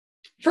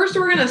First,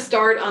 we're going to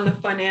start on the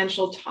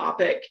financial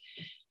topic.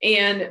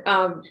 And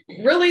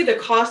really the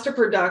cost of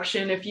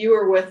production, if you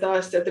were with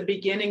us at the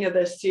beginning of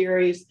this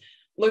series,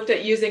 looked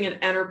at using an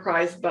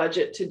enterprise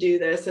budget to do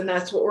this. And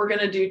that's what we're going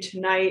to do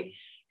tonight.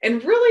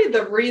 And really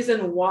the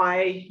reason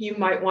why you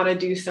might want to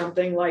do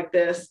something like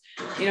this,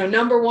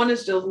 number one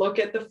is to look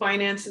at the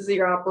finances of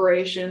your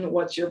operation.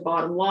 What's your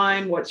bottom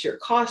line? What's your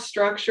cost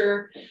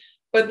structure?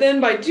 But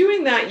then by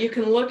doing that, you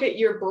can look at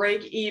your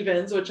break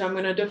evens, which I'm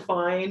going to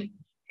define.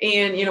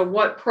 And,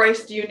 what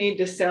price do you need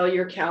to sell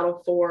your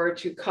cattle for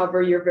to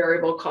cover your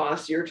variable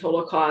costs, your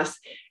total costs?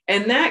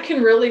 And that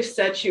can really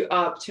set you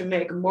up to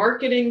make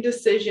marketing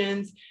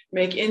decisions,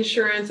 make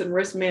insurance and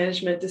risk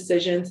management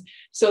decisions.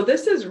 So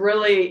this is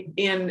really,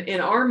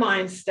 in our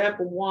minds, step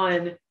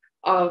one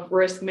of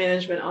risk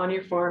management on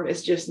your farm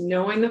is just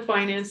knowing the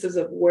finances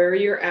of where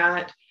you're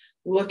at,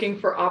 looking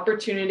for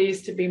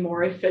opportunities to be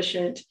more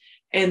efficient,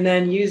 and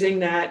then using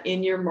that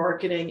in your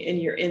marketing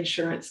and your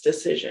insurance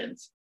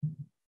decisions.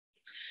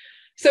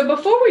 So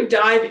before we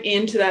dive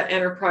into that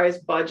enterprise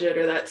budget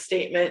or that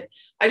statement,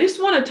 I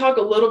just want to talk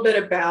a little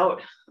bit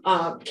about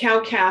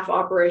cow-calf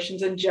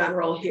operations in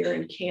general here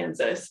in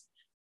Kansas.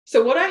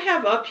 So what I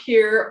have up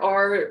here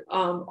are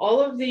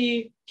all of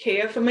the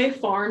KFMA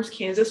farms,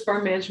 Kansas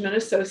Farm Management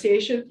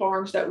Association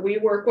farms that we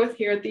work with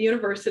here at the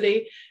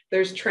university.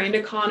 There's trained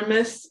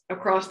economists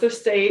across the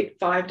state,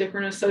 5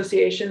 different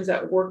associations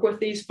that work with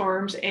these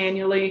farms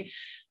annually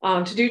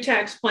to do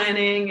tax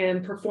planning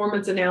and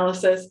performance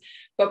analysis.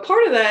 But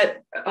part of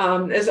that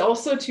is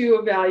also to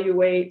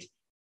evaluate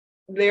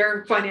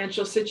their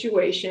financial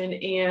situation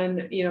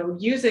and,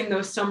 using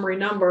those summary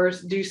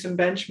numbers, do some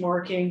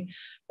benchmarking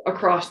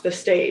across the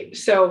state.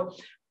 So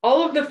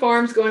all of the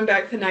farms going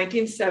back to the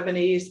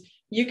 1970s,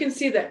 you can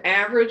see the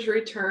average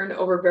return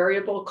over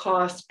variable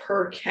costs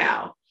per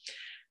cow.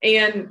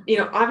 And,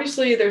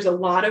 obviously there's a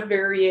lot of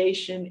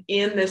variation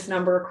in this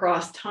number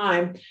across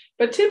time,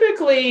 but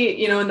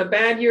typically, in the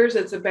bad years,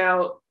 it's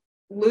about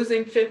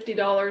losing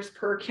 $50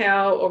 per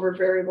cow over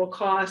variable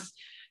costs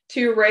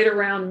to right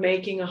around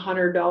making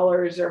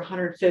 $100 or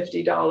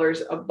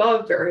 $150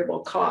 above variable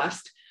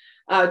cost.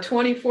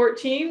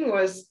 2014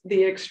 was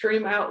the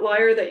extreme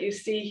outlier that you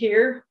see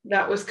here.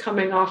 That was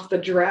coming off the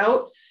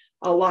drought.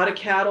 A lot of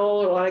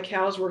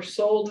cows were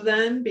sold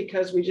then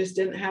because we just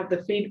didn't have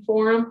the feed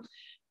for them.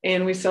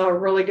 And we saw a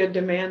really good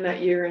demand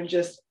that year and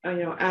just,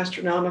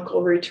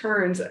 astronomical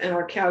returns in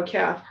our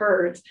cow-calf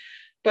herds.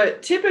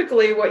 But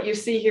typically what you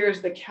see here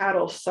is the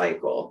cattle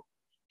cycle.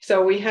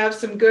 So we have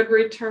some good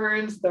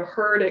returns, the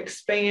herd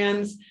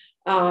expands,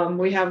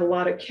 we have a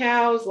lot of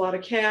cows, a lot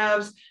of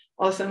calves,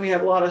 all of a sudden we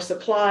have a lot of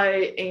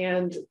supply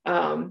and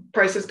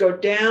prices go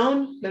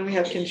down, then we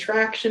have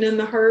contraction in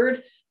the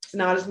herd, it's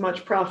not as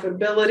much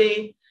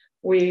profitability,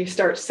 we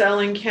start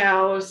selling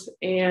cows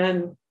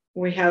and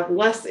we have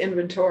less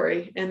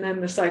inventory, and then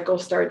the cycle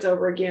starts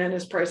over again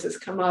as prices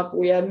come up,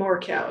 we add more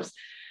cows.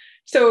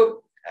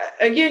 So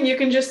again, you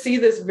can just see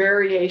this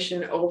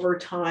variation over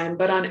time,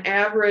 but on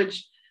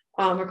average,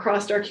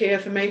 across our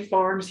KFMA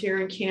farms here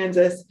in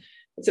Kansas,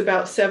 it's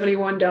about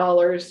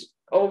 $71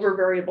 over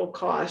variable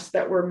costs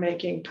that we're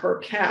making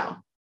per cow.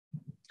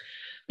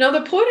 Now,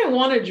 the point I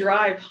want to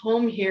drive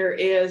home here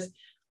is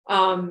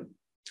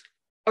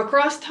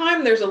across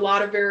time, there's a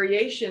lot of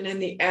variation in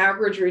the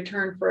average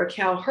return for a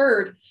cow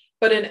herd,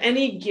 but in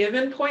any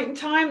given point in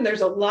time, there's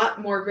a lot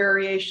more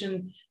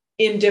variation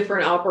in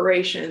different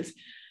operations.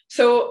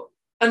 So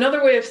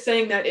another way of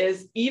saying that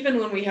is even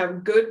when we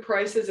have good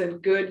prices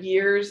and good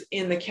years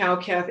in the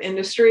cow-calf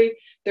industry,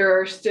 there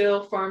are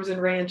still farms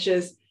and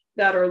ranches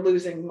that are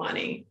losing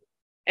money.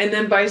 And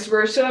then vice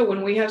versa,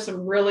 when we have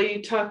some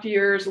really tough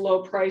years,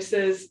 low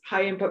prices,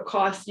 high input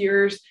cost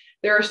years,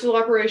 there are still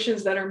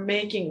operations that are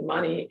making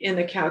money in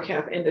the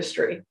cow-calf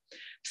industry.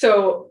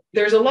 So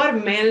there's a lot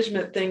of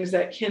management things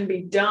that can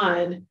be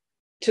done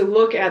to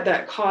look at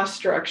that cost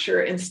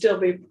structure and still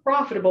be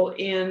profitable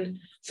in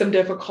some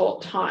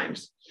difficult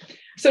times.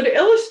 So to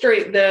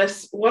illustrate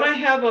this, what I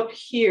have up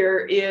here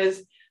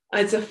is,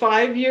 it's a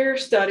 5-year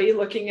study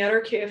looking at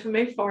our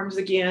KFMA farms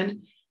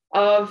again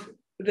of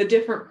the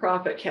different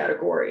profit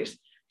categories.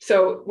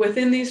 So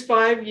within these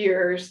 5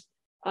 years,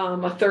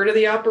 a third of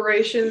the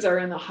operations are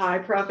in the high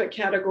profit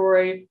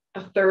category,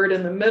 a third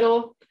in the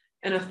middle,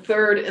 and a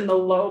third in the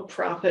low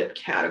profit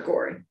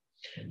category.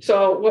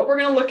 So what we're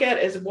going to look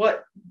at is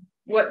what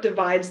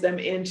divides them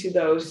into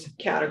those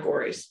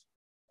categories.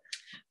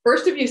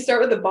 First, if you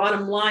start with the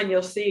bottom line,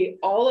 you'll see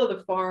all of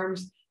the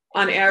farms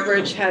on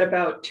average had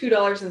about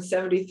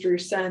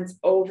 $2.73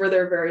 over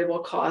their variable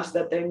cost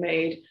that they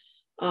made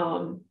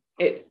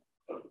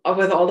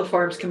with all the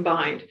farms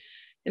combined.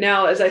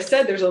 Now, as I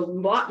said, there's a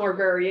lot more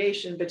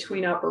variation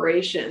between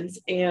operations.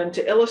 And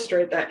to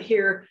illustrate that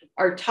here,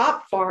 our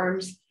top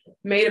farms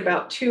made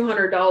about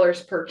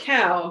 $200 per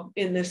cow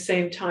in this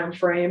same time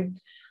frame,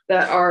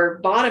 that our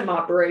bottom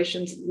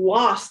operations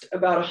lost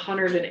about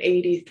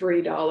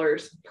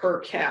 $183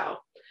 per cow.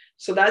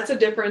 So that's a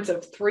difference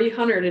of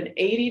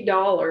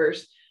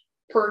 $380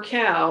 per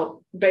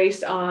cow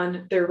based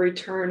on their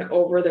return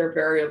over their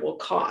variable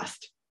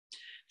cost.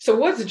 So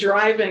what's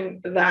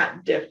driving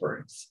that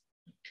difference?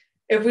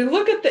 If we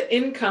look at the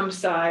income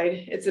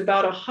side, it's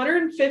about a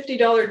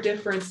 $150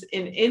 difference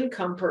in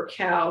income per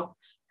cow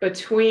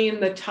between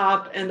the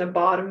top and the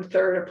bottom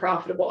third of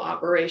profitable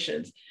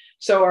operations.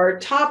 So our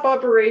top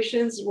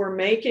operations were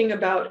making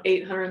about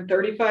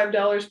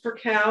 $835 per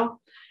cow,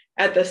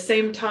 at the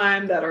same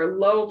time that our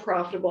low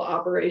profitable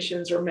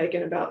operations were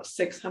making about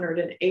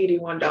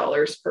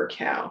 $681 per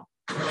cow.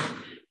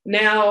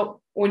 Now,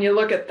 when you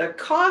look at the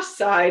cost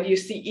side, you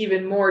see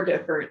even more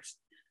difference.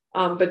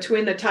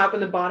 Between the top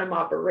and the bottom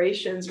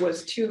operations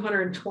was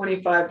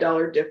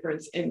 $225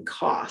 difference in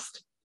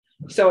cost.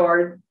 So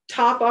our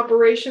top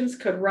operations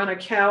could run a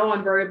cow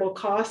on variable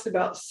costs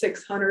about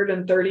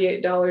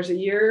 $638 a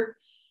year,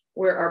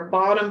 where our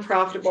bottom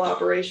profitable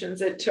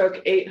operations, it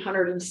took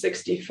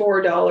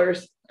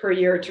 $864 per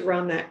year to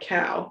run that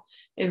cow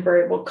in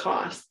variable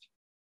cost.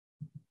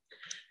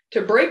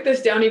 To break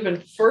this down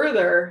even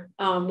further,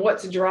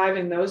 what's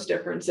driving those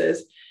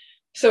differences?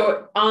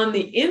 So on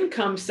the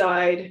income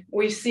side,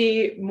 we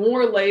see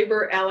more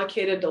labor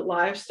allocated to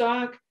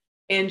livestock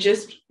and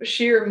just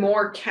sheer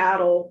more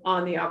cattle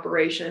on the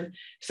operation.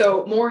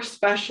 So more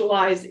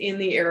specialized in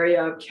the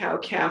area of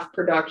cow-calf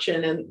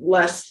production and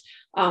less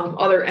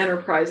other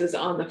enterprises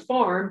on the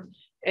farm.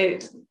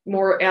 It's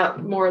more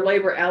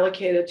labor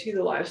allocated to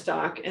the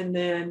livestock, and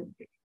then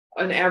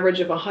an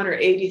average of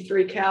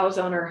 183 cows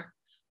on our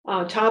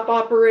top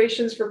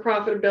operations for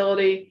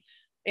profitability,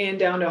 and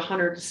down to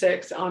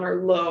 106 on our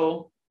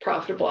low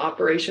profitable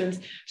operations.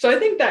 So I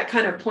think that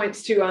kind of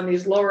points to, on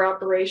these lower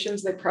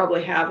operations, they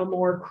probably have a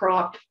more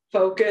crop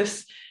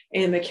focus,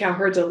 and the cow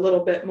herd's a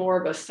little bit more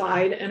of a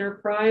side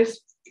enterprise.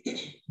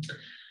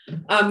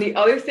 The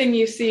other thing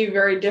you see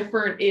very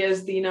different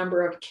is the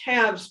number of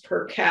calves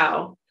per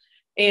cow.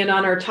 And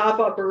on our top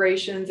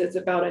operations, it's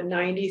about a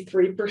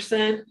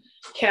 93%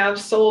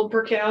 calves sold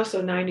per cow,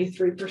 so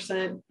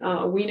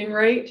 93% weaning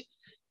rate.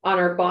 On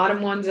our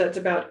bottom ones, that's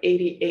about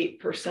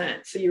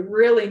 88%. So you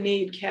really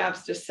need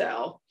calves to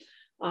sell.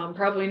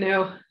 Probably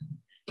no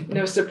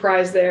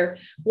surprise there.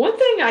 One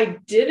thing I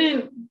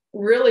didn't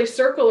really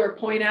circle or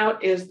point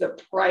out is the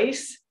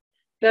price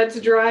that's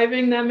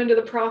driving them into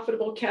the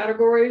profitable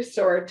categories.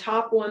 So our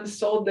top ones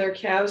sold their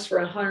calves for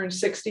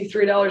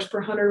 $163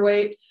 per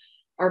hundredweight.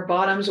 Our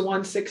bottom's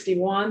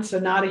 $161, so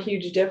not a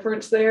huge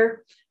difference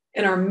there.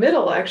 And our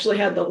middle actually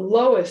had the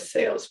lowest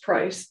sales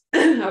price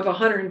of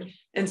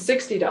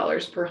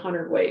 $160 per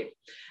hundredweight.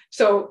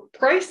 So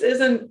price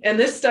isn't, and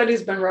this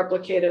study's been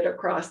replicated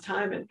across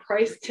time, and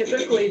price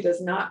typically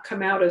does not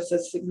come out as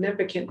a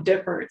significant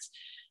difference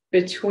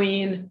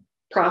between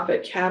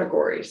profit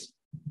categories.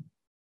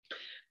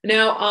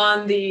 Now,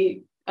 on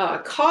the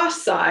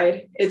cost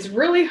side, it's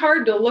really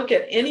hard to look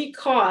at any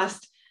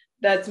cost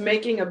that's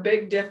making a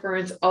big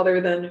difference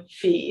other than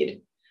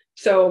feed.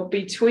 So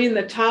between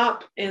the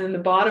top and the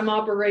bottom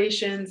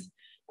operations,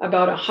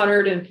 about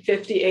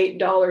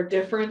 $158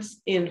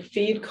 difference in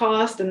feed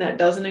cost, and that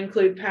doesn't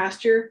include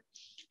pasture.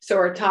 So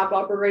our top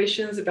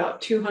operations,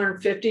 about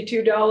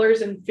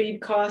 $252 in feed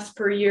costs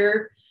per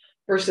year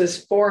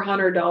versus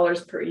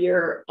 $400 per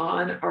year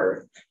on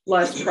our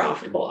less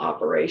profitable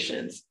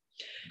operations.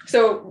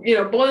 So,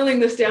 boiling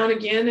this down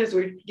again, as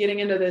we're getting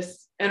into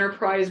this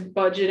enterprise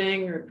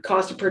budgeting or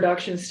cost of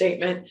production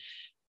statement,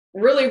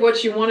 really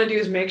what you want to do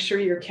is make sure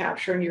you're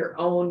capturing your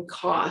own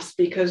costs,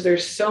 because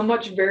there's so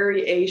much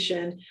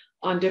variation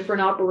on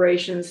different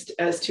operations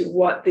as to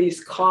what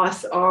these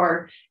costs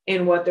are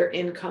and what their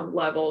income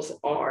levels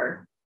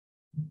are.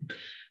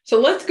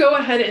 So let's go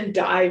ahead and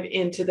dive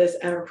into this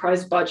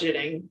enterprise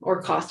budgeting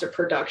or cost of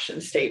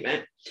production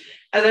statement.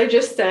 As I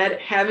just said,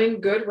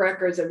 having good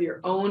records of your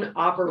own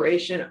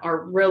operation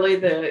are really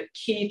the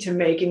key to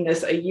making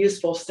this a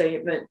useful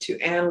statement to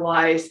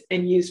analyze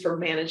and use for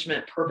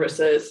management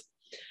purposes.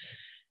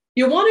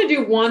 You want to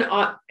do one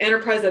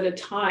enterprise at a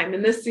time.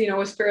 And this,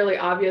 was fairly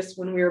obvious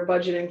when we were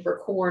budgeting for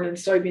corn and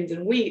soybeans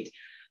and wheat.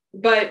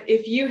 But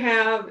if you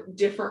have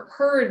different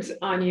herds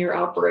on your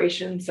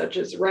operation, such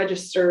as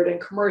registered and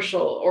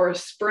commercial, or a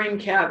spring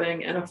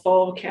calving and a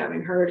fall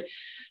calving herd,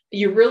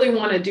 you really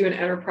want to do an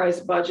enterprise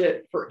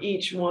budget for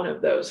each one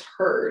of those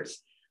herds.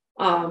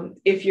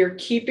 If you're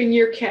keeping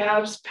your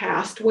calves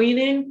past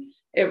weaning,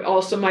 it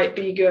also might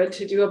be good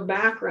to do a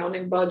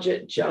backgrounding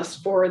budget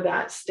just for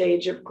that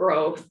stage of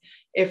growth.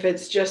 If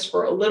it's just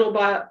for a little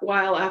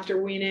while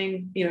after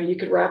weaning, you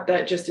could wrap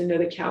that just into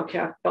the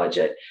cow-calf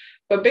budget.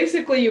 But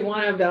basically, you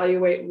want to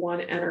evaluate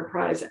one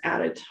enterprise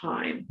at a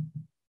time.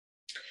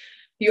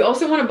 You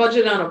also want to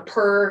budget on a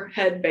per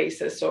head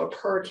basis, so a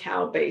per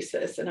cow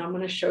basis. And I'm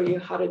going to show you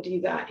how to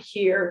do that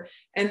here.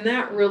 And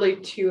that really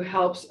too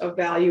helps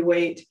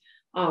evaluate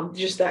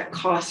just that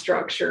cost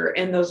structure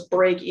and those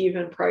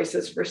break-even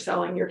prices for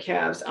selling your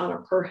calves on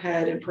a per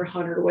head and per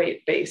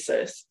hundredweight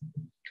basis.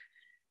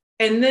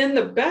 And then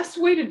the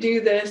best way to do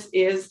this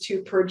is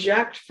to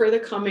project for the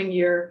coming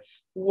year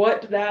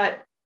what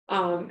that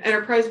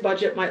enterprise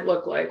budget might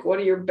look like. What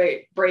are your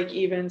break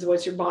evens?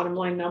 What's your bottom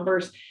line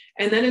numbers?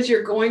 And then as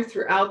you're going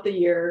throughout the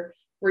year,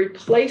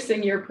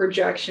 replacing your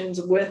projections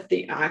with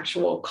the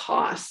actual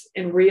costs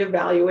and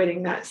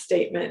reevaluating that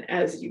statement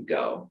as you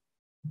go.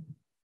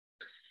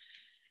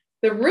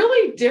 The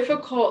really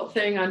difficult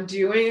thing on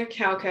doing a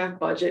cow-calf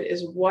budget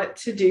is what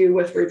to do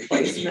with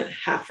replacement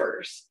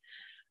heifers.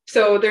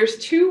 So there's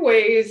two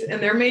ways,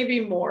 and there may be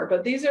more,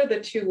 but these are the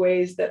two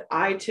ways that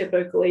I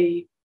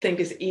typically think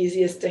is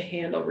easiest to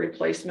handle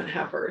replacement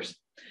heifers.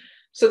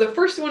 So the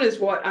first one is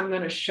what I'm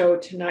going to show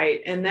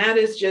tonight, and that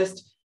is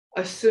just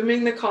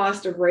assuming the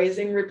cost of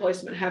raising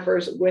replacement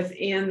heifers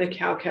within the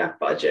cow-calf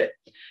budget.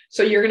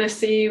 So you're going to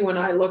see when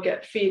I look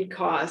at feed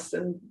costs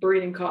and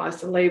breeding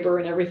costs and labor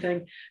and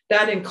everything,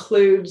 that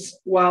includes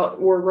while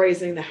we're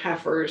raising the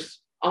heifers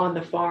on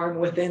the farm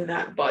within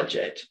that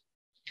budget.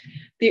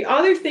 The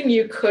other thing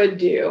you could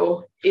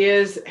do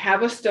is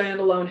have a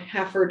standalone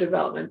heifer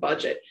development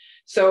budget.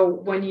 So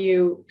when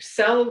you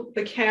sell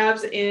the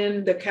calves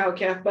in the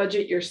cow-calf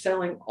budget, you're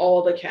selling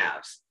all the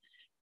calves.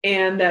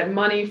 And that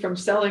money from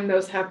selling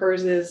those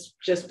heifers is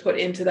just put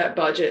into that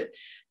budget.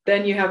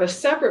 Then you have a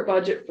separate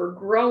budget for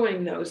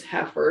growing those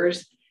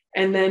heifers,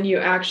 and then you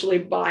actually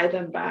buy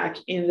them back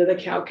into the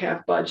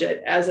cow-calf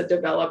budget as a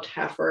developed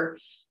heifer.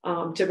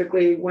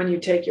 Typically, when you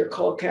take your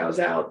cull cows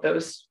out,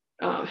 those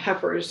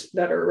heifers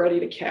that are ready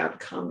to calve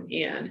come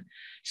in.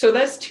 So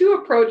that's two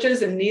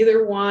approaches, and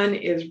neither one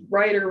is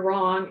right or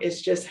wrong.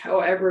 It's just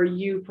however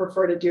you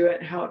prefer to do it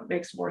and how it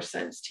makes more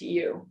sense to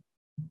you.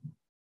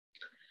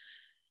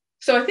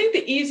 So I think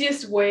the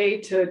easiest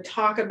way to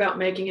talk about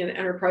making an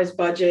enterprise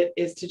budget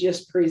is to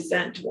just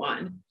present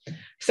one.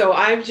 So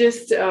I've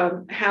just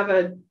have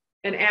an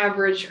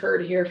average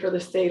herd here for the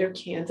state of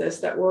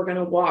Kansas that we're going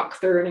to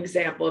walk through an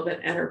example of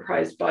an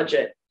enterprise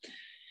budget.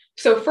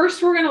 So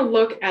first, we're going to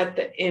look at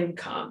the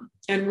income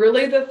and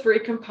really the three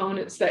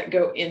components that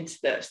go into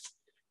this.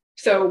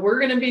 So we're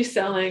going to be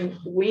selling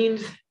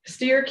weaned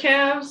steer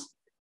calves,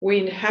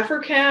 weaned heifer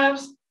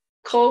calves,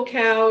 cull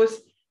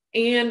cows,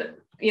 and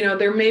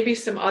there may be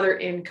some other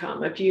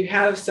income. If you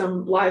have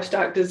some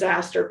livestock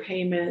disaster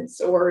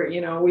payments, or,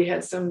 we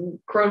had some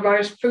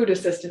coronavirus food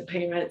assistance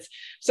payments.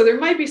 So there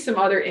might be some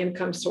other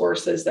income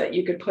sources that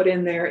you could put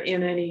in there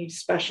in any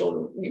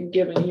special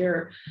given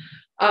year.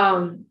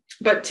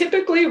 But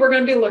typically we're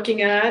going to be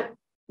looking at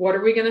what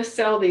are we going to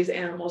sell these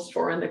animals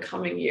for in the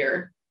coming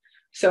year.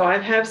 So I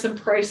have some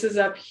prices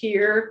up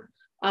here.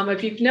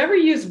 If you've never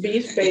used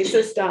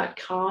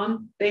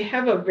beefbasis.com, they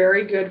have a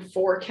very good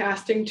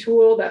forecasting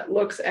tool that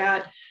looks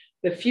at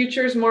the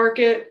futures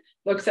market,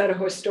 looks at a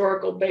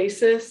historical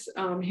basis.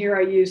 Here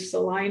I use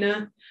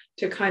Salina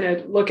to kind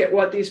of look at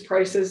what these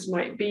prices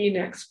might be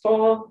next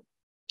fall.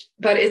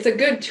 But it's a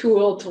good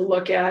tool to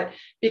look at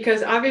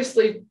because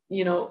obviously,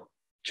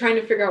 trying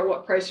to figure out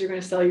what price you're going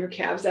to sell your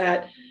calves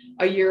at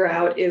a year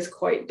out is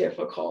quite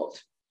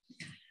difficult.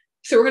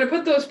 So we're going to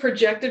put those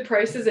projected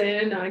prices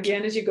in.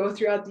 Again, as you go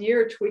throughout the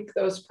year, tweak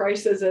those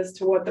prices as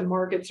to what the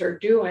markets are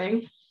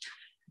doing.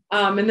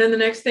 And then the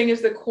next thing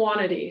is the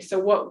quantity. So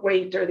what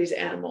weight are these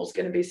animals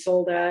going to be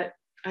sold at?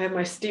 I have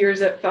my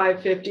steers at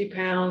 550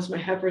 pounds, my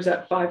heifers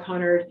at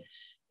 500,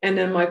 and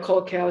then my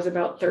cull cow is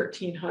about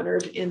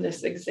 1,300 in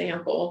this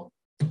example.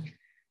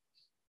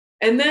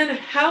 And then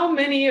how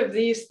many of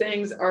these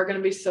things are going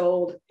to be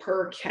sold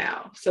per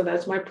cow? So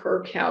that's my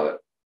per cow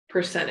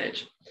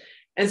percentage.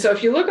 And so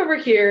if you look over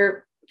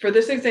here, for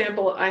this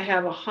example, I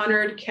have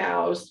 100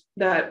 cows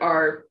that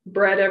are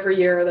bred every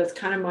year. That's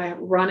kind of my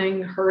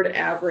running herd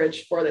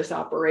average for this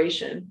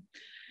operation.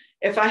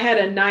 If I had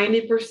a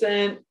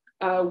 90%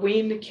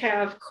 weaned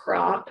calf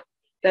crop,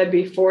 that'd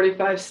be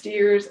 45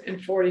 steers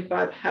and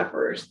 45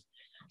 heifers.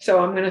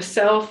 So I'm going to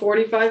sell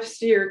 45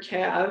 steer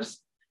calves.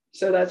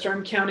 So that's where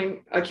I'm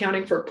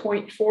accounting for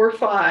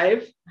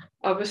 0.45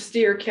 of a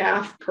steer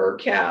calf per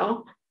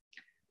cow.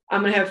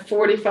 I'm going to have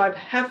 45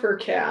 heifer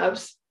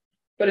calves,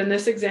 but in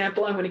this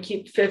example, I'm going to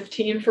keep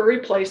 15 for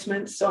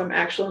replacements. So I'm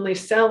actually only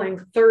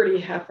selling 30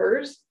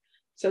 heifers.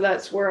 So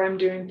that's where I'm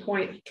doing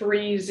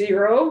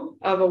 0.30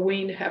 of a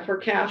weaned heifer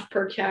calf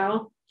per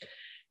cow.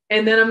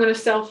 And then I'm going to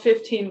sell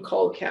 15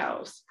 cull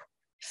cows.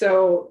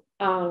 So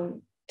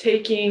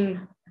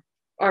taking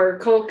our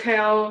cull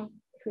cow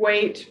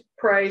weight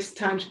price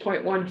times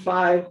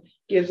 0.15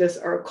 gives us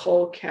our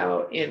cull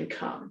cow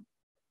income.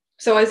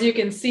 So as you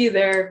can see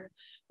there,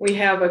 we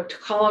have a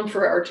column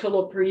for our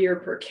total per year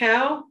per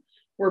cow.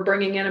 We're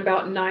bringing in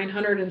about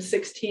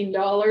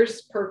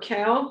 $916 per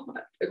cow,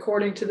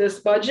 according to this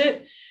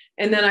budget.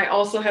 And then I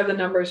also have the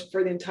numbers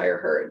for the entire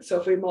herd. So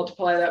if we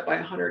multiply that by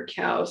 100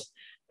 cows,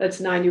 that's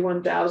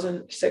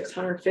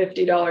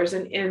 $91,650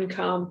 in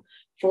income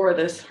for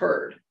this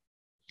herd.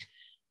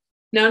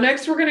 Now,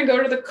 next, we're going to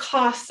go to the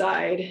cost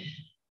side.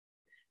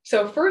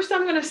 So first,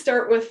 I'm going to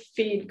start with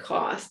feed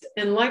cost.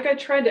 And like I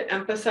tried to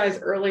emphasize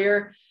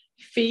earlier,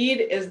 feed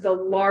is the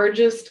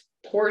largest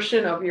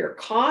portion of your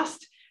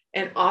cost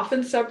and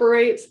often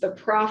separates the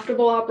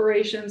profitable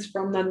operations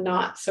from the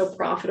not so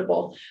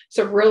profitable.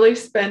 So really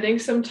spending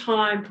some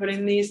time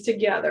putting these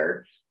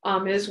together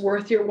is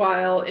worth your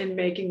while in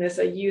making this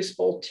a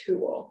useful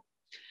tool.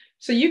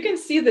 So you can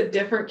see the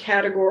different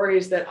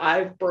categories that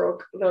I've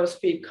broke those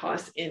feed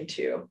costs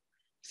into.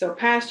 So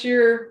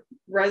pasture,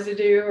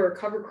 residue or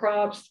cover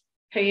crops,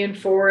 hay and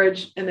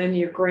forage, and then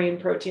your grain,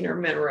 protein, or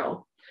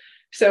mineral.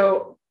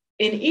 So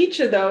in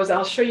each of those,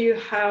 I'll show you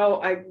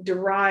how I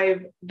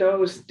derive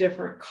those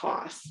different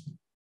costs.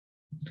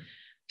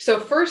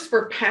 So first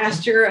for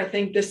pasture, I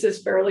think this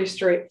is fairly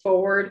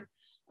straightforward.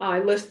 I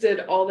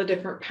listed all the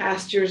different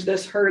pastures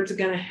this herd's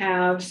going to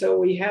have. So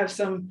we have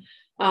some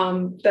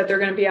that they're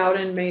going to be out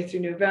in May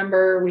through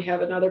November. We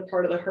have another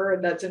part of the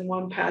herd that's in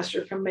one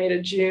pasture from May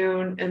to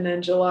June, and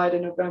then July to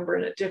November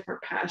in a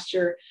different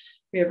pasture.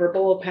 We have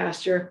Ribola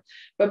pasture.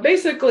 But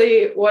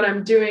basically what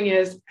I'm doing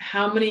is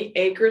how many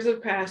acres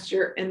of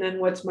pasture and then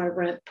what's my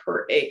rent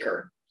per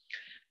acre.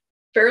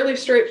 Fairly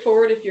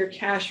straightforward if you're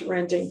cash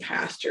renting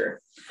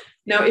pasture.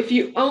 Now, if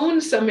you own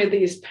some of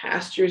these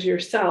pastures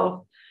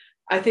yourself,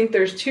 I think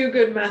there's two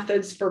good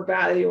methods for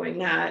valuing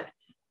that.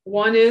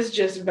 One is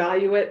just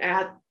value it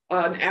at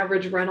an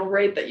average rental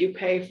rate that you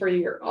pay for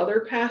your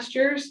other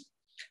pastures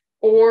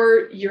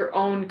or your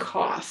own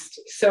cost.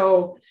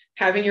 So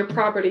having your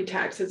property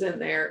taxes in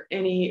there,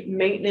 any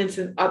maintenance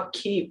and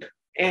upkeep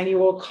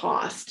annual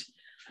cost.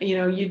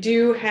 You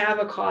do have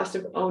a cost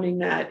of owning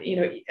that,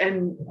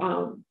 and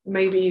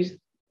maybe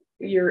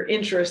your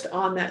interest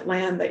on that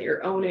land that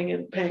you're owning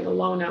and paying a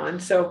loan on.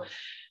 So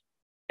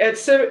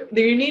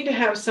you need to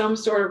have some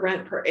sort of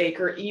rent per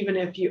acre, even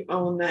if you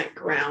own that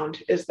ground,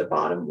 is the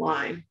bottom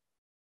line.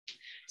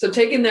 So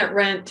taking that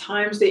rent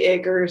times the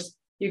acres,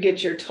 you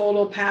get your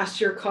total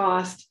pasture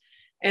cost.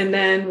 And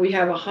then we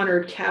have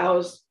 100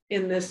 cows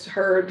in this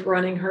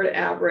running herd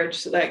average.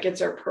 So that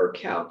gets our per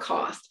cow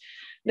cost.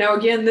 Now,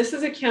 again, this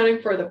is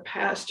accounting for the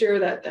pasture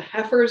that the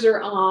heifers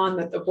are on,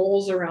 that the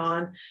bulls are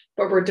on,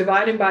 but we're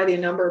dividing by the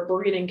number of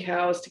breeding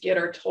cows to get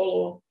our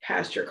total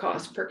pasture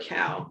cost per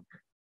cow.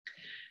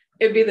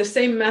 It'd be the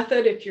same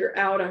method if you're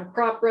out on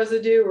crop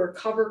residue or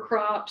cover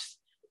crops,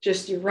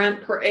 just your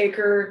rent per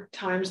acre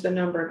times the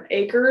number of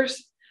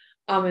acres.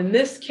 In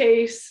this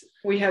case,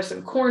 we have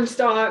some corn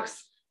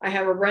stalks. I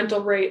have a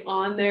rental rate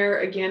on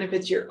there. Again, if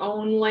it's your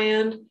own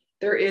land,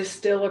 there is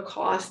still a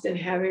cost in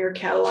having your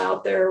cattle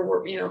out there,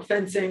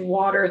 fencing,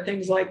 water,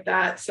 things like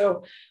that.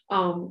 So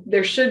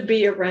there should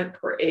be a rent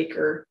per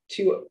acre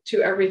to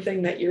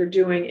everything that you're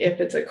doing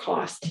if it's a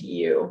cost to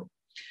you.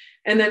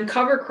 And then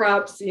cover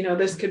crops,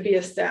 this could be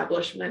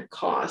establishment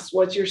costs.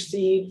 What's your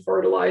seed,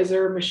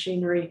 fertilizer,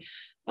 machinery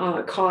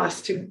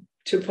cost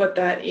to put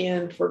that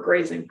in for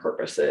grazing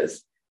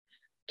purposes?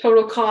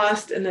 Total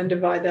cost, and then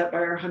divide that by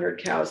our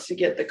 100 cows to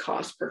get the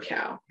cost per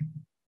cow.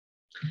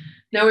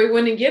 Now,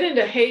 when we get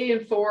into hay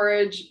and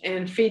forage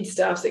and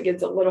feedstuffs, it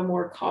gets a little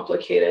more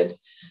complicated.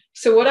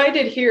 So what I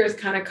did here is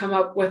kind of come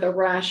up with a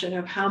ration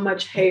of how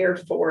much hay or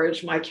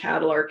forage my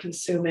cattle are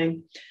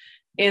consuming.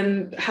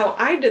 And how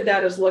I did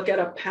that is look at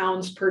a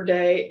pounds per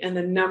day and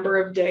the number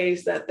of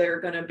days that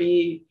they're going to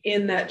be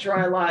in that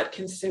dry lot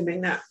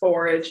consuming that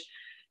forage.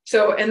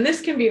 So, and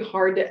this can be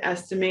hard to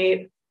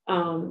estimate.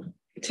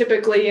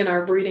 Typically in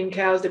our breeding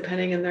cows,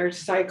 depending on their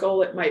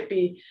cycle, it might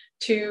be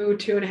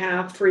 2.5,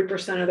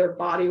 3% of their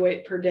body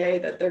weight per day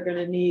that they're going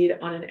to need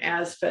on an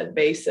as-fed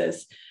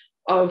basis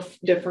of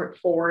different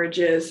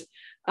forages.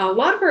 A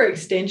lot of our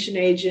extension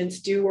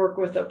agents do work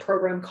with a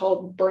program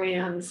called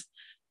Brands,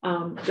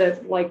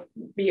 that like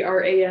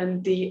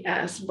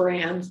BRANDS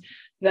brands,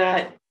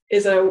 that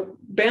is a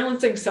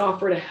balancing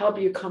software to help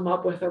you come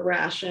up with a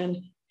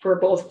ration for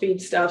both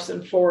feedstuffs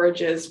and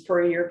forages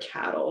for your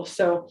cattle.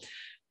 So,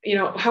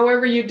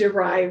 however you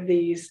derive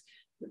these,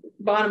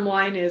 bottom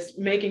line is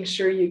making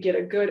sure you get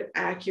a good,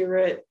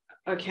 accurate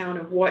account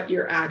of what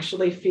you're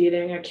actually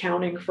feeding,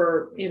 accounting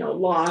for,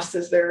 loss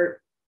as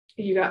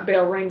you got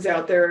bale rings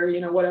out there,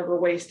 whatever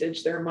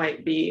wastage there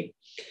might be.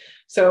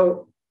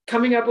 So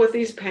coming up with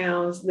these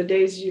pounds, the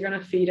days you're going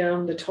to feed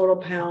them, the total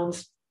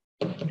pounds,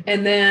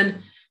 and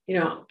then,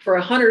 for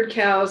 100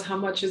 cows, how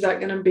much is that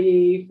going to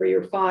be for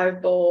your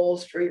 5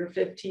 bulls, for your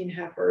 15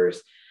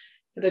 heifers,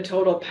 the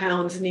total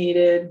pounds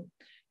needed.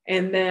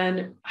 And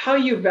then how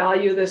you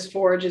value this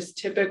forage is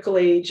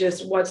typically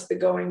just what's the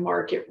going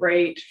market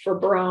rate for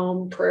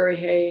brome, prairie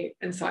hay,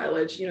 and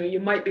silage. You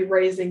might be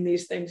raising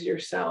these things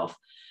yourself,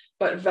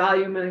 but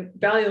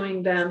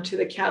valuing them to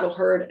the cattle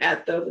herd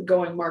at the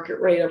going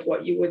market rate of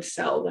what you would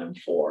sell them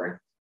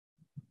for.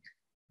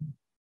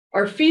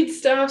 Our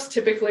feedstuffs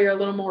typically are a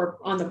little more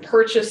on the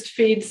purchased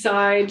feed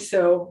side.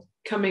 So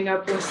coming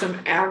up with some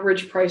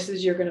average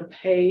prices you're going to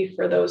pay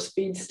for those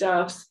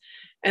feedstuffs.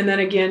 And then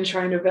again,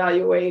 trying to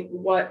evaluate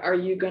what are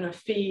you going to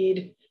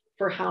feed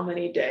for how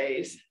many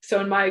days. So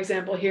in my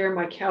example here,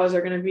 my cows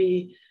are going to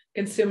be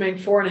consuming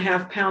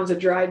 4.5 pounds of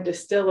dried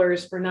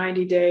distillers for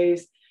 90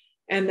 days,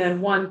 and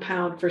then 1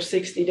 pound for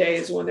 60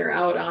 days when they're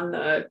out on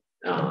the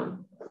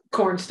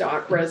corn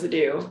stalk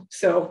residue.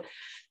 So,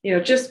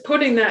 just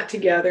putting that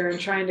together and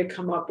trying to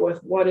come up with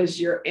what is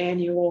your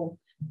annual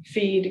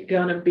feed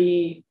going to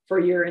be for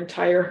your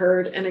entire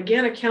herd. And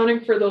again,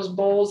 accounting for those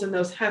bulls and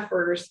those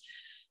heifers,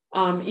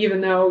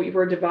 even though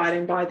we're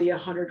dividing by the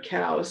 100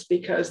 cows,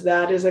 because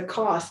that is a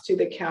cost to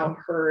the cow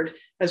herd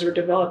as we're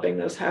developing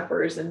those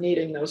heifers and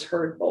needing those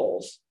herd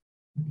bulls.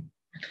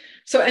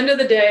 So end of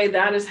the day,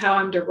 that is how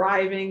I'm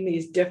deriving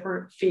these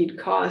different feed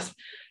costs.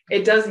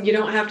 You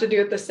don't have to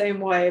do it the same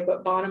way,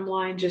 but bottom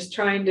line, just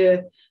trying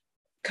to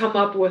come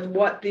up with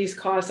what these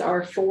costs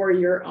are for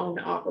your own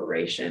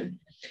operation.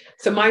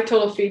 So my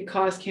total feed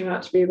cost came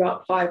out to be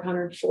about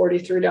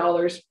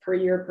 $543 per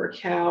year per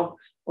cow,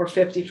 or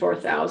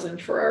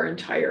 $54,000 for our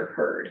entire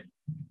herd.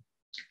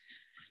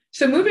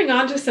 So moving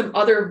on to some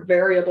other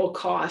variable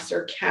costs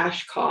or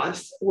cash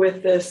costs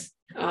with this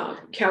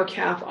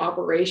cow-calf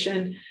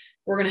operation.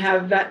 We're going to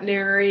have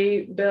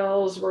veterinary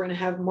bills. We're going to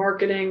have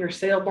marketing or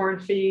sale-borne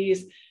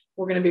fees.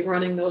 We're going to be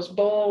running those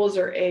bulls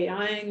or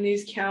AIing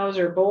these cows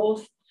or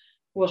both.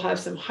 We'll have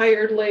some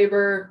hired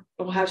labor.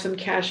 We'll have some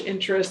cash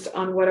interest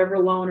on whatever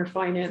loan or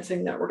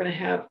financing that we're going to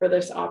have for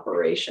this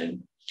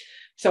operation.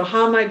 So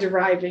how am I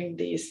deriving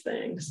these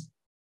things?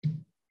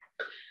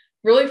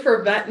 Really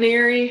for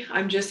veterinary,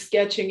 I'm just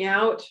sketching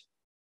out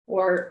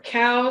our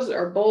cows,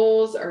 our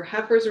bulls, our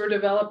heifers we're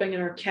developing,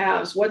 and our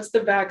calves. What's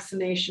the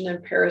vaccination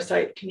and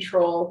parasite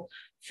control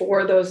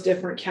for those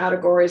different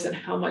categories, and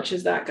how much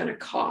is that going to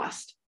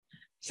cost?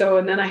 So,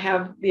 and then I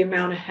have the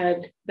amount of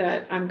head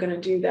that I'm going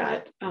to do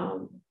that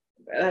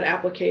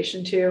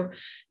application to.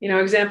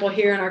 Example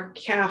here in our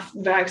calf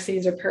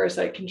vaccines or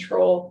parasite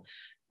control.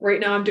 Right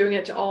now I'm doing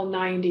it to all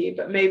 90,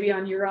 but maybe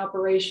on your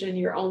operation,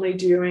 you're only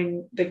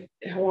doing the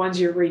ones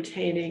you're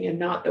retaining and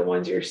not the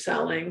ones you're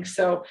selling.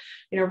 So,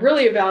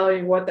 really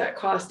evaluating what that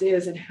cost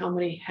is and how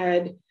many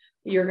head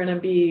you're going to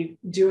be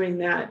doing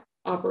that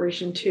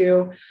operation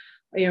to.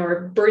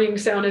 Our breeding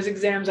soundness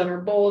exams on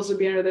our bulls would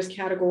be under this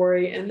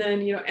category. And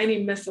then,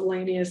 any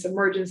miscellaneous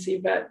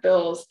emergency vet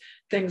bills,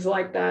 things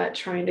like that,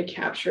 trying to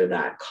capture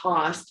that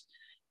cost.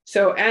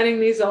 So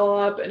adding these all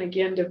up and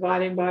again,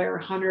 dividing by our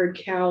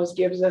 100 cows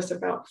gives us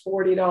about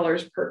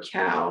 $40 per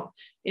cow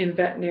in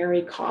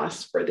veterinary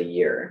costs for the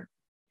year.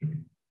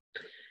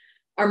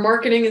 Our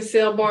marketing and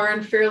sale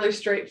barn, fairly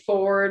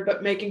straightforward,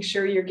 but making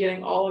sure you're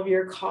getting all of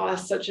your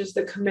costs, such as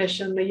the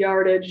commission, the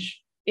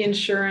yardage,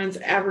 insurance,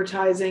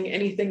 advertising,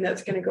 anything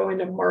that's going to go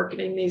into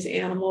marketing these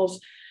animals.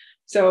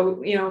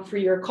 So, for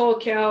your cull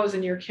cows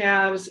and your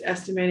calves,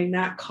 estimating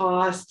that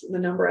cost, the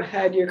number of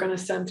head you're going to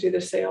send through the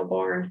sale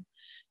barn,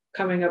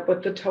 coming up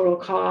with the total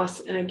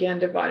cost, and again,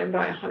 dividing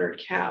by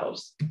 100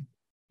 cows.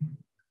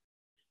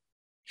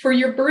 For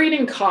your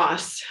breeding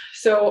costs,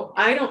 so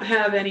I don't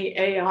have any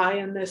AI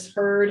in this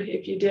herd.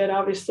 If you did,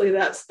 obviously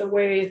that's the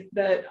way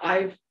that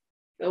I've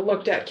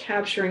looked at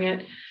capturing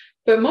it.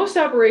 But most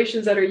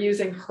operations that are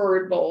using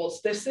herd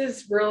bulls, this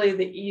is really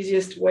the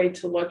easiest way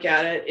to look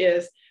at it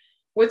is,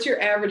 what's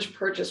your average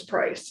purchase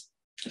price?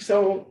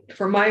 So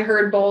for my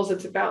herd bulls,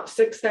 it's about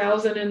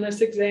 $6,000 in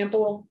this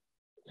example.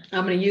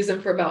 I'm going to use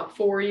them for about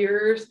 4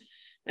 years.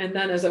 And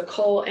then as a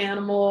cull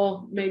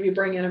animal, maybe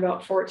bring in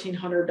about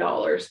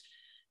 $1,400.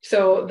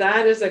 So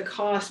that is a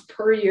cost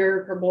per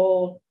year per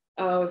bull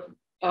of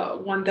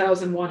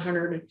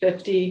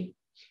 $1,150.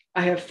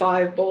 I have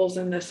 5 bulls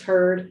in this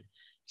herd.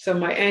 So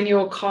my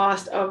annual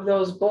cost of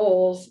those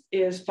bulls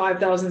is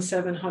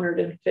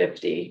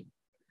 $5,750.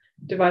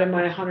 Divided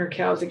by 100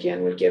 cows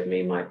again would give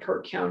me my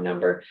per cow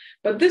number.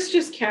 But this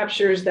just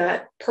captures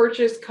that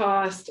purchase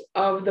cost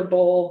of the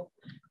bull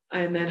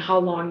and then how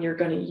long you're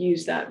going to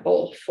use that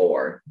bull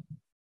for.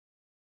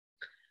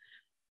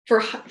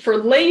 For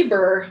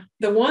labor,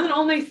 the one and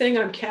only thing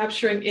I'm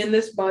capturing in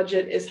this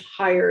budget is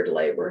hired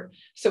labor.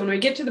 So when we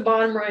get to the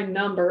bottom line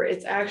number,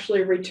 it's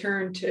actually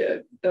returned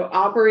to the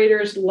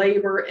operator's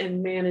labor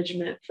and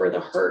management for the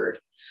herd.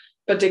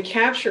 But to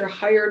capture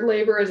hired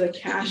labor as a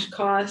cash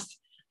cost,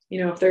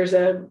 if there's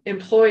an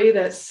employee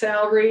that's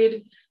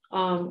salaried,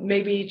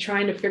 maybe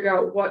trying to figure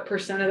out what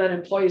percent of that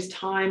employee's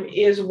time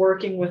is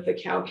working with the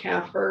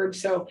cow-calf herd.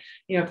 So,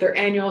 if their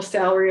annual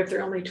salary, if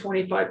they're only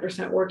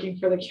 25% working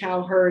for the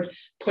cow herd,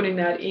 putting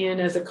that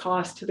in as a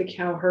cost to the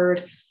cow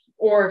herd,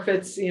 or if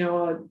it's,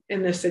 in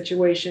this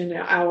situation,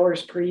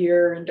 hours per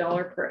year and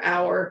dollar per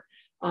hour,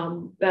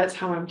 that's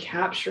how I'm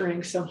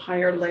capturing some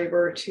hired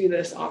labor to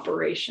this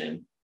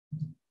operation.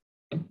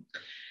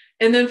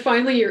 And then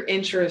finally, your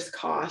interest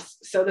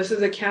costs. So this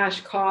is a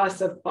cash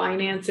cost of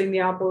financing the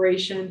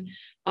operation.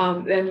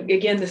 And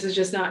again, this is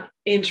just not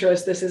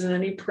interest. This isn't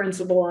any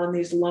principal on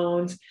these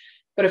loans.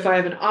 But if I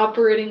have an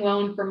operating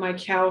loan for my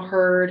cow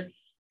herd,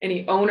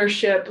 any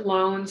ownership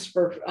loans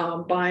for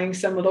buying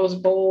some of those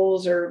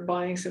bulls or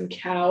buying some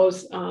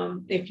cows,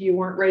 if you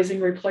weren't raising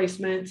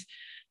replacements,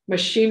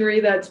 machinery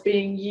that's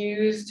being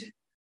used,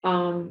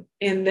 and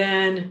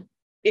then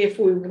if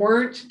we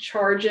weren't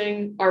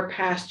charging our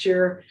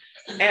pasture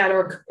at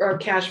our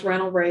cash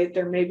rental rate,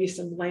 there may be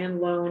some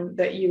land loan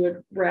that you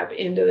would wrap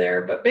into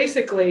there. But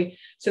basically,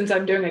 since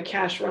I'm doing a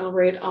cash rental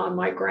rate on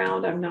my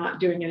ground, I'm not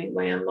doing any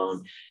land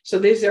loan. So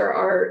these are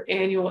our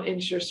annual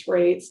interest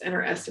rates and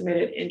our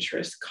estimated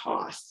interest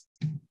costs.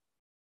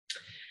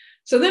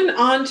 So then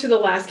on to the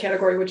last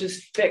category, which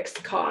is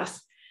fixed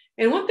costs.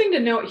 And one thing to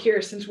note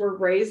here, since we're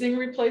raising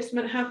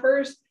replacement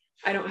heifers,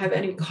 I don't have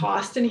any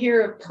cost in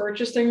here of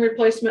purchasing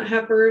replacement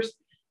heifers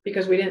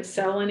because we didn't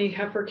sell any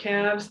heifer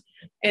calves.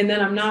 And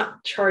then I'm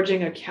not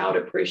charging a cow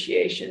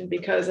depreciation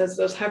because as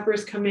those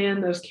heifers come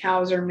in, those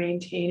cows are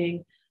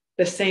maintaining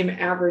the same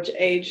average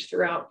age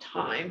throughout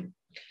time.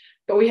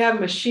 But we have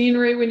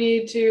machinery we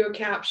need to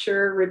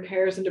capture,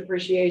 repairs and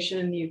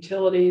depreciation,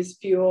 utilities,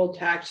 fuel,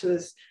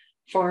 taxes,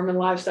 farm and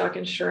livestock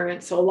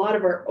insurance. So a lot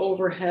of our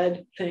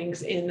overhead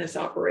things in this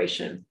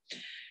operation.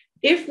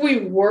 If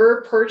we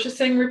were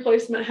purchasing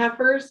replacement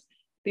heifers,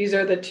 these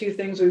are the two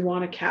things we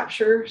want to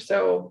capture.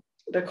 So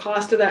the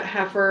cost of that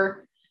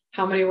heifer,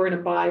 how many we're going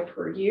to buy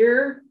per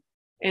year,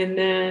 and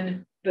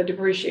then the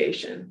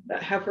depreciation.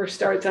 That heifer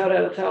starts out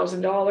at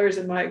 $1,000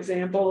 in my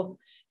example.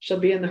 She'll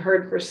be in the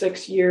herd for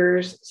 6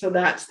 years. So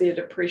that's the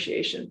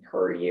depreciation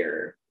per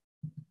year.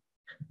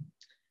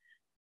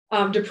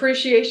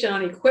 Depreciation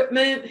on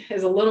equipment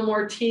is a little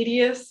more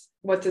tedious.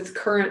 What's its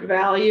current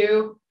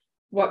value?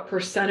 What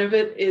percent of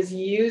it is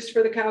used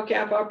for the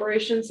cow-calf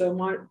operation? So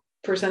what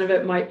percent of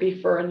it might be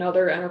for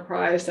another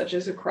enterprise, such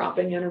as a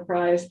cropping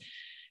enterprise.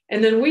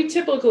 And then we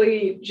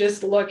typically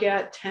just look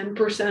at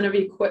 10% of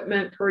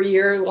equipment per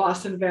year,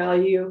 loss in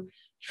value,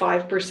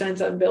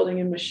 5% on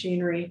building and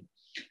machinery.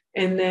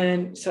 And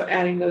then, so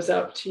adding those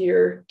up to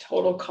your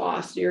total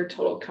cost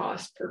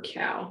per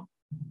cow.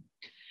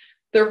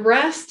 The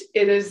rest,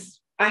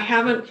 I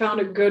haven't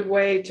found a good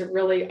way to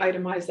really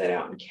itemize that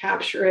out and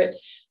capture it.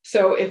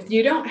 So if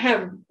you don't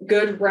have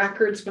good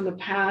records from the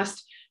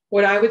past,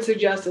 what I would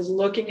suggest is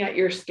looking at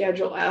your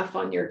Schedule F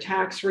on your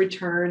tax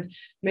return,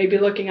 maybe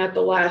looking at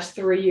the last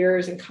 3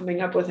 years and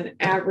coming up with an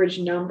average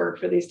number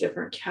for these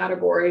different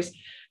categories.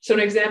 So an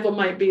example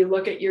might be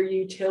look at your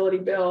utility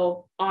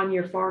bill on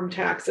your farm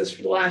taxes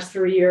for the last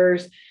 3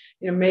 years.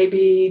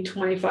 Maybe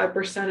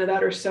 25% of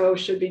that or so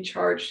should be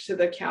charged to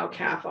the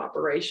cow-calf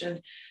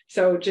operation.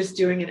 So just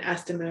doing an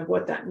estimate of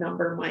what that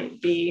number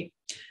might be.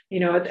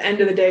 At the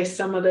end of the day,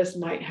 some of this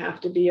might have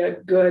to be a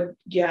good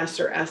guess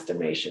or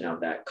estimation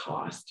of that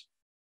cost.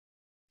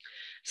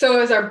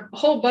 So as our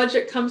whole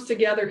budget comes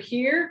together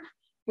here,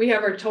 we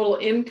have our total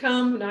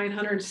income,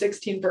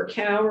 $916 per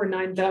cow or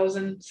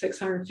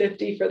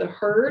 $9,650 for the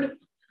herd.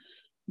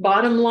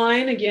 Bottom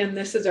line, again,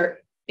 this is our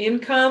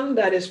income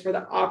that is for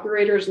the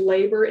operator's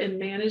labor and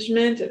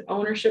management and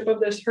ownership of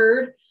this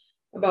herd,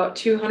 about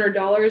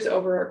 $200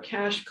 over our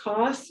cash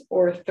costs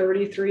or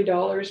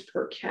 $33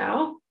 per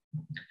cow.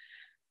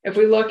 If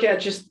we look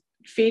at just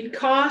feed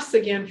costs,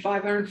 again,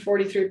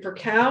 $543 per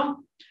cow.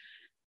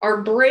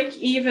 Our break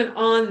even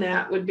on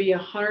that would be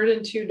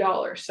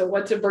 $102. So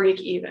what's a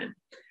break even?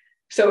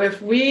 So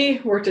if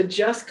we were to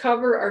just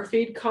cover our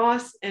feed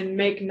costs and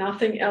make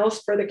nothing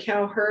else for the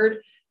cow herd,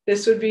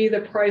 this would be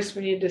the price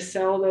we need to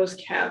sell those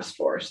calves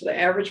for. So the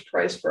average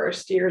price for our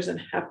steers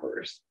and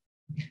heifers.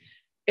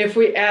 If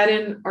we add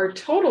in our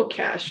total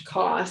cash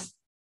costs,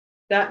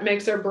 that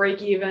makes our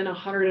break even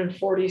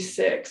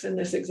 146 in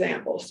this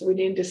example. So we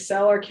need to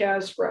sell our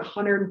calves for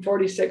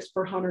 146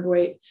 per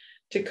hundredweight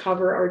to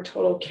cover our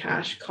total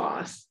cash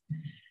costs.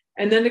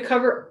 And then to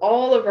cover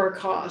all of our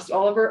costs,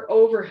 all of our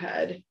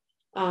overhead,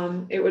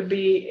 it would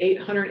be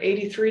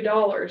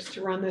 $883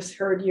 to run this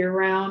herd year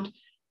round,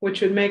 which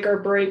would make our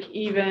break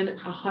even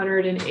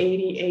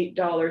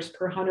 $188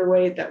 per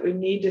hundredweight that we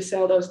need to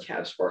sell those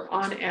calves for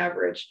on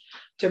average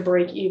to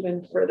break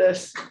even for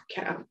this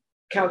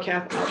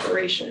cow-calf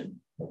operation.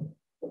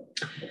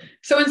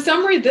 So in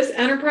summary, this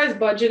enterprise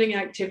budgeting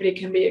activity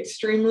can be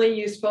extremely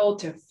useful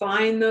to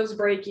find those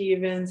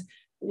break-evens,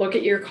 look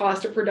at your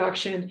cost of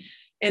production,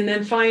 and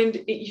then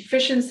find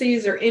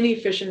efficiencies or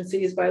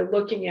inefficiencies by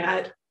looking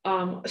at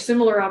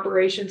similar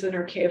operations in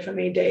our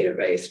KFME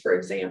database, for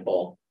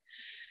example.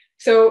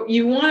 So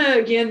you want to,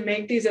 again,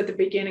 make these at the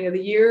beginning of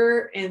the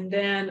year and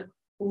then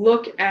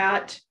look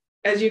at,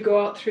 as you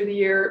go out through the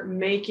year,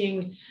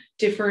 making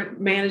different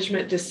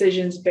management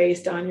decisions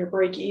based on your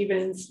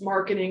break-evens,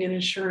 marketing and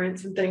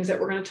insurance and things that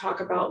we're going to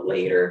talk about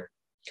later.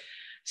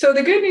 So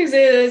the good news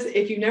is,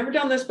 if you've never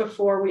done this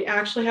before, we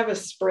actually have a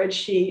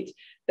spreadsheet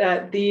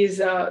that these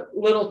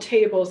little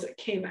tables that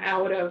came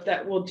out of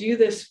that will do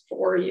this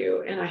for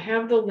you. And I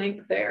have the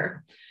link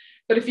there.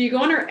 But if you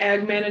go on our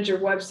Ag Manager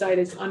website,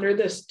 it's under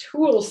this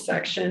tools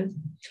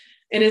section,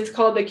 and it's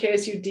called the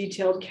KSU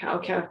Detailed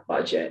Cow-Calf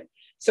Budget.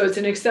 So it's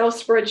an Excel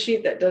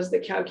spreadsheet that does the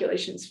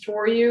calculations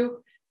for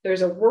you.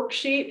 There's a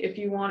worksheet if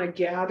you want to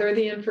gather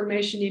the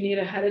information you need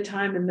ahead of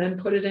time and then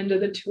put it into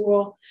the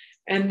tool.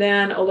 And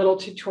then a little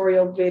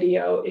tutorial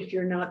video. If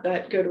you're not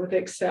that good with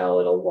Excel,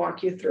 it'll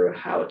walk you through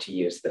how to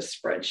use the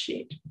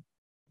spreadsheet.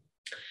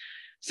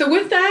 So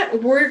with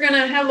that, we're going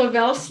to have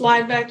Lavelle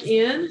slide back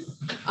in.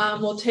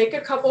 We'll take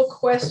a couple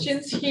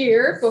questions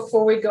here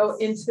before we go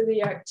into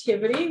the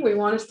activity. We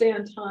want to stay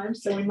on time,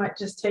 so we might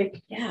just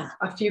take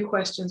a few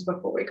questions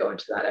before we go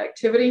into that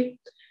activity.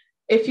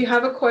 If you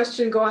have a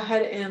question, go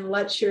ahead and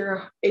let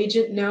your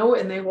agent know,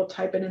 and they will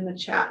type it in the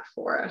chat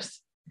for us.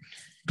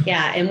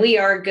 Yeah, and we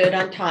are good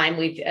on time.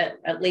 We've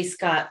at least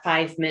got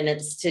 5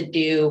 minutes to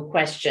do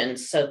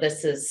questions, so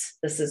this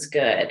is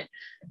good.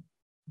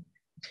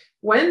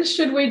 When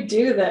should we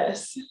do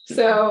this?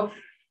 So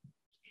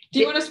do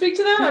you want to speak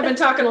to that? I've been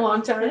talking a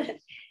long time.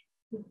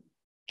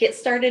 get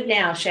started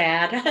now,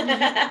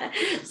 Shad.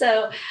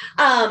 So,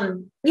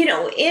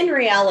 in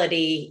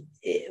reality,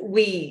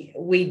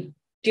 we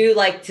do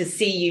like to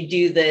see you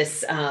do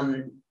this.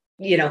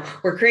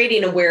 We're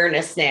creating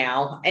awareness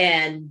now,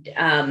 and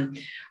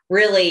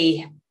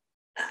really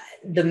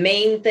the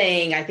main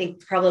thing, I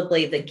think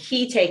probably the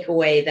key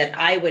takeaway that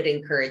I would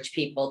encourage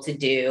people to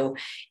do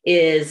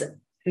is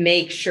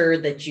make sure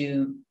that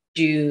you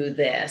do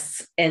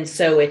this. And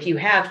so if you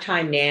have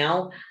time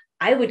now,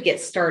 I would get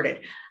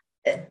started.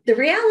 The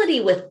reality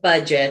with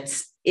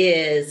budgets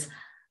is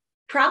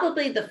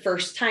probably the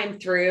first time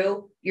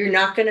through, you're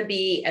not going to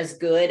be as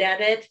good at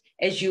it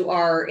as you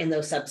are in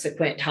those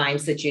subsequent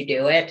times that you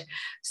do it.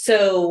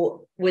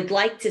 So would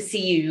like to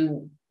see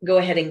you go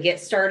ahead and get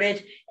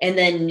started. And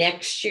then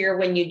next year,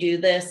 when you do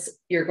this,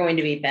 you're going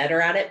to be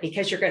better at it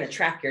because you're going to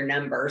track your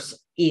numbers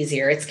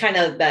easier. It's kind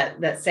of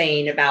that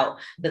saying about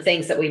the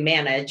things that we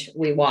manage,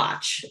 we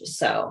watch.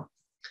 So,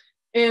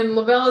 and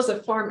Lavelle is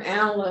a farm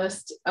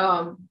analyst.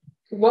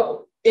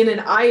 What in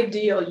an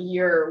ideal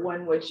year,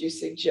 when would you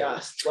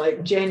suggest?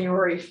 Like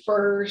January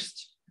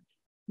 1st,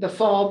 the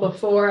fall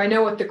before? I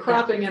know with the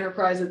cropping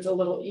enterprise, it's a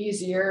little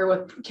easier.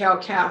 With cow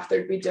calf,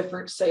 there'd be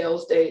different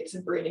sales dates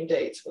and breeding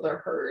dates with our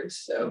herds.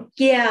 So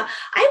yeah,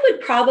 I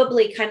would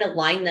probably kind of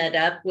line that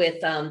up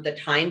with the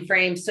time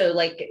frame. So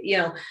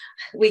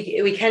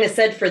we kind of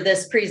said for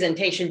this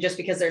presentation, just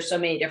because there's so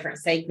many different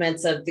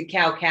segments of the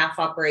cow calf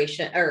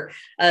operation or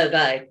of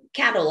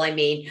cattle,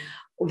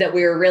 that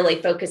we were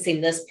really focusing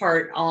this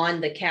part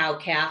on the cow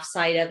calf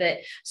side of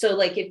it. So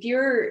like if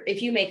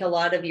you make a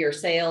lot of your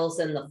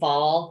sales in the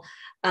fall,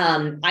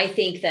 I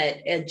think that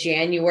a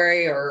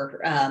January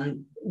or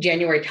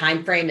January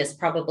timeframe is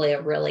probably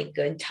a really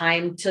good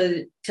time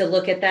to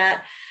look at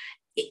that.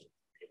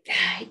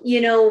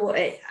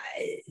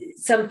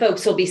 Some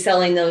folks will be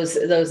selling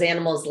those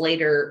animals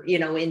later,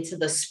 into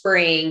the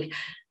spring.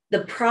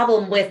 The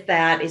problem with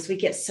that is we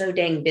get so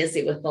dang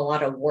busy with a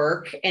lot of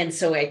work. And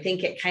so I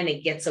think it kind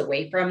of gets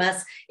away from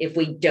us if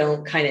we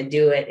don't kind of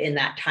do it in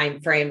that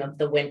time frame of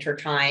the winter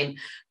time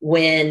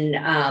when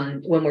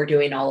we're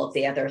doing all of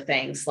the other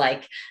things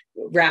like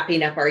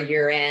wrapping up our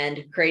year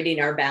end, creating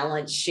our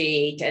balance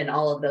sheet, and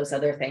all of those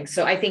other things.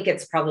 So I think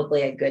it's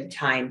probably a good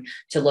time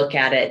to look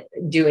at it,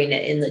 doing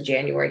it in the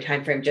January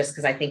timeframe, just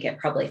because I think it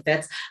probably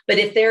fits. But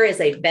if there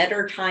is a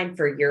better time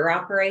for your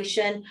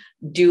operation,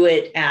 do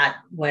it at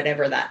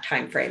whatever that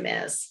time frame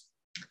is.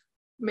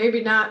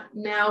 Maybe not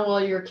now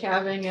while you're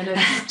calving and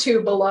it's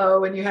 2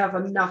 below and you have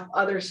enough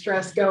other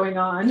stress going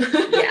on.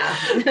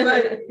 Yeah.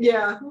 But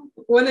yeah,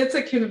 when it's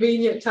a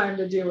convenient time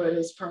to do it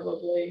is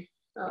probably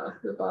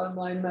the bottom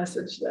line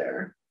message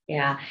there.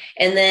 Yeah.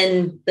 And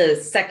then the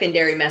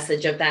secondary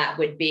message of that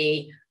would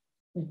be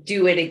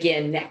do it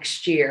again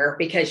next year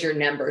because your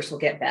numbers will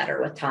get better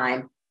with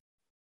time.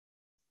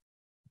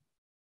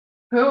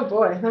 Oh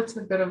boy, that's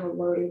a bit of a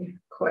loaded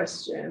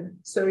question.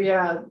 So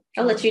yeah.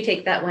 I'll let you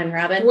take that one,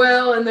 Robin.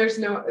 Well, and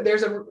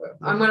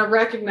I'm going to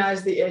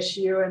recognize the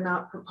issue and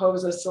not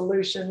propose a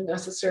solution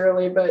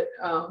necessarily, but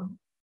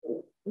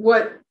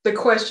what the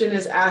question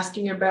is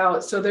asking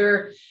about. So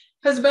there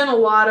has been a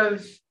lot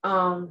of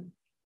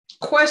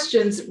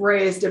questions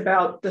raised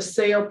about the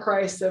sale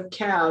price of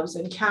calves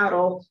and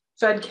cattle,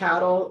 fed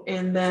cattle,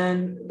 and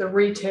then the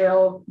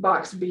retail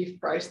box beef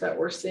price that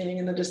we're seeing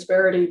and the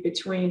disparity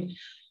between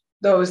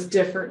those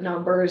different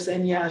numbers.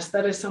 And yes,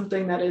 that is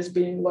something that is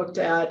being looked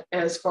at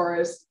as far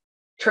as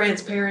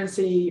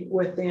transparency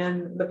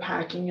within the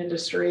packing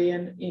industry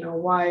and,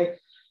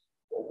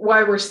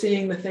 why we're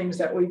seeing the things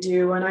that we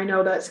do. And I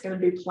know that's going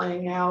to be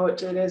playing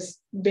out. It is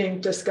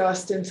being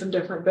discussed in some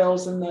different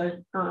bills in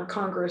the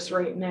Congress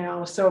right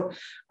now. So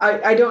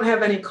I don't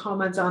have any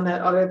comments on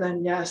that other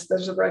than, yes,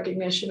 there's a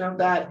recognition of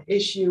that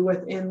issue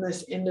within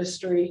this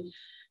industry.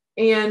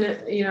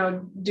 And,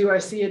 do I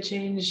see a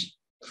change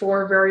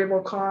for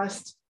variable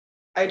cost?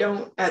 I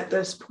don't at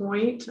this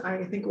point.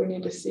 I think we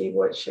need to see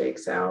what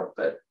shakes out,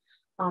 but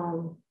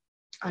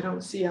I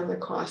don't see on the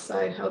cost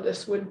side how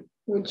this would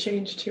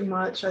change too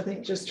much. I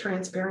think just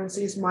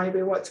transparency is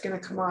maybe what's going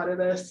to come out of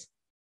this.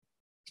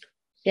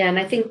 Yeah, and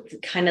I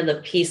think kind of the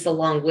piece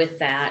along with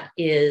that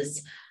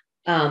is,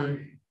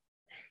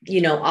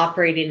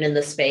 operating in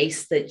the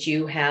space that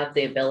you have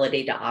the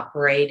ability to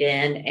operate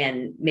in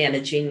and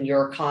managing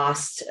your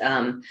costs,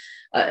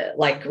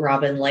 like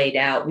Robin laid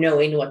out,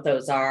 knowing what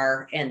those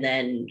are, and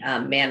then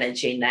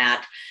managing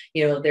that.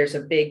 There's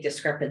a big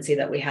discrepancy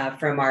that we have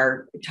from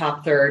our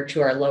top third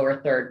to our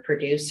lower third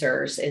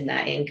producers in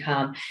that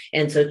income.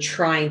 And so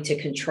trying to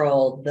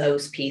control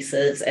those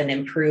pieces and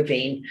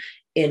improving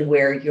in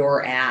where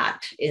you're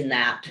at in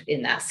that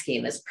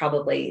scheme is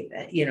probably,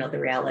 the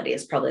reality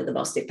is probably the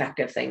most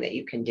effective thing that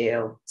you can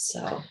do.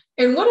 So,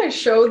 and what I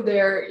showed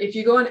there, if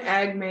you go on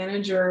Ag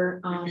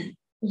Manager,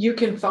 you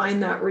can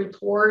find that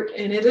report,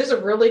 and it is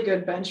a really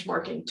good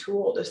benchmarking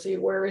tool to see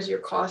where is your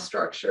cost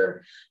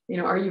structure.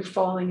 Are you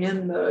falling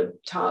in the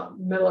top,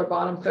 middle, or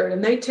bottom third?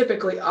 And they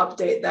typically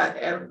update that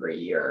every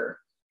year,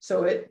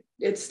 so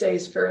it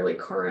stays fairly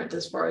current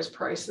as far as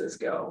prices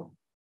go.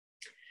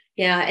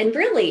 Yeah. And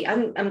really,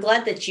 I'm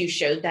glad that you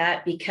showed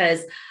that,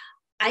 because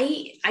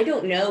I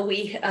don't know.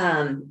 We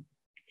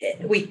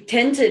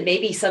tend to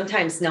maybe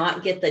sometimes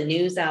not get the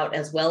news out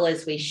as well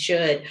as we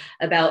should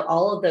about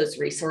all of those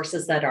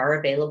resources that are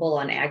available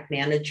on Ag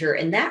Manager.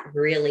 And that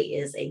really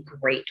is a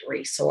great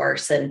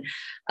resource, and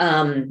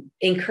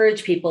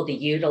encourage people to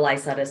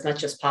utilize that as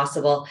much as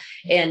possible.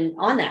 And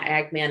on that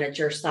Ag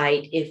Manager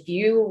site, if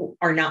you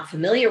are not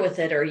familiar with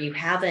it or you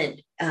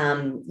haven't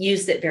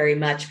used it very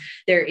much,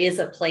 there is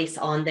a place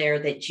on there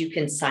that you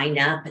can sign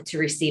up to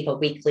receive a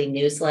weekly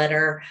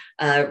newsletter.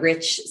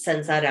 Rich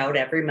sends that out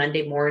every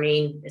Monday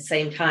morning,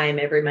 same time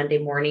every Monday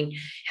morning,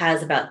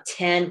 has about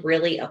 10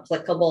 really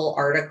applicable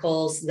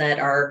articles that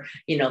are,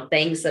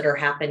 things that are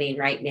happening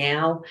right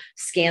now.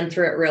 Scan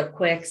through it real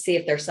quick, see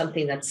if there's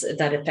something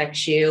that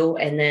affects you,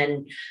 and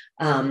then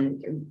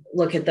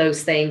look at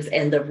those things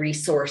and the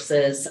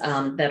resources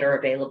that are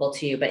available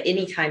to you. But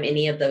anytime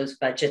any of those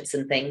budgets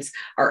and things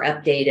are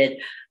updated,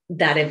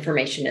 that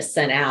information is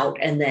sent out,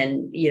 and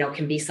then,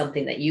 can be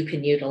something that you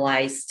can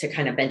utilize to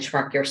kind of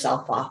benchmark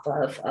yourself off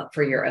of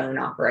for your own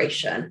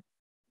operation.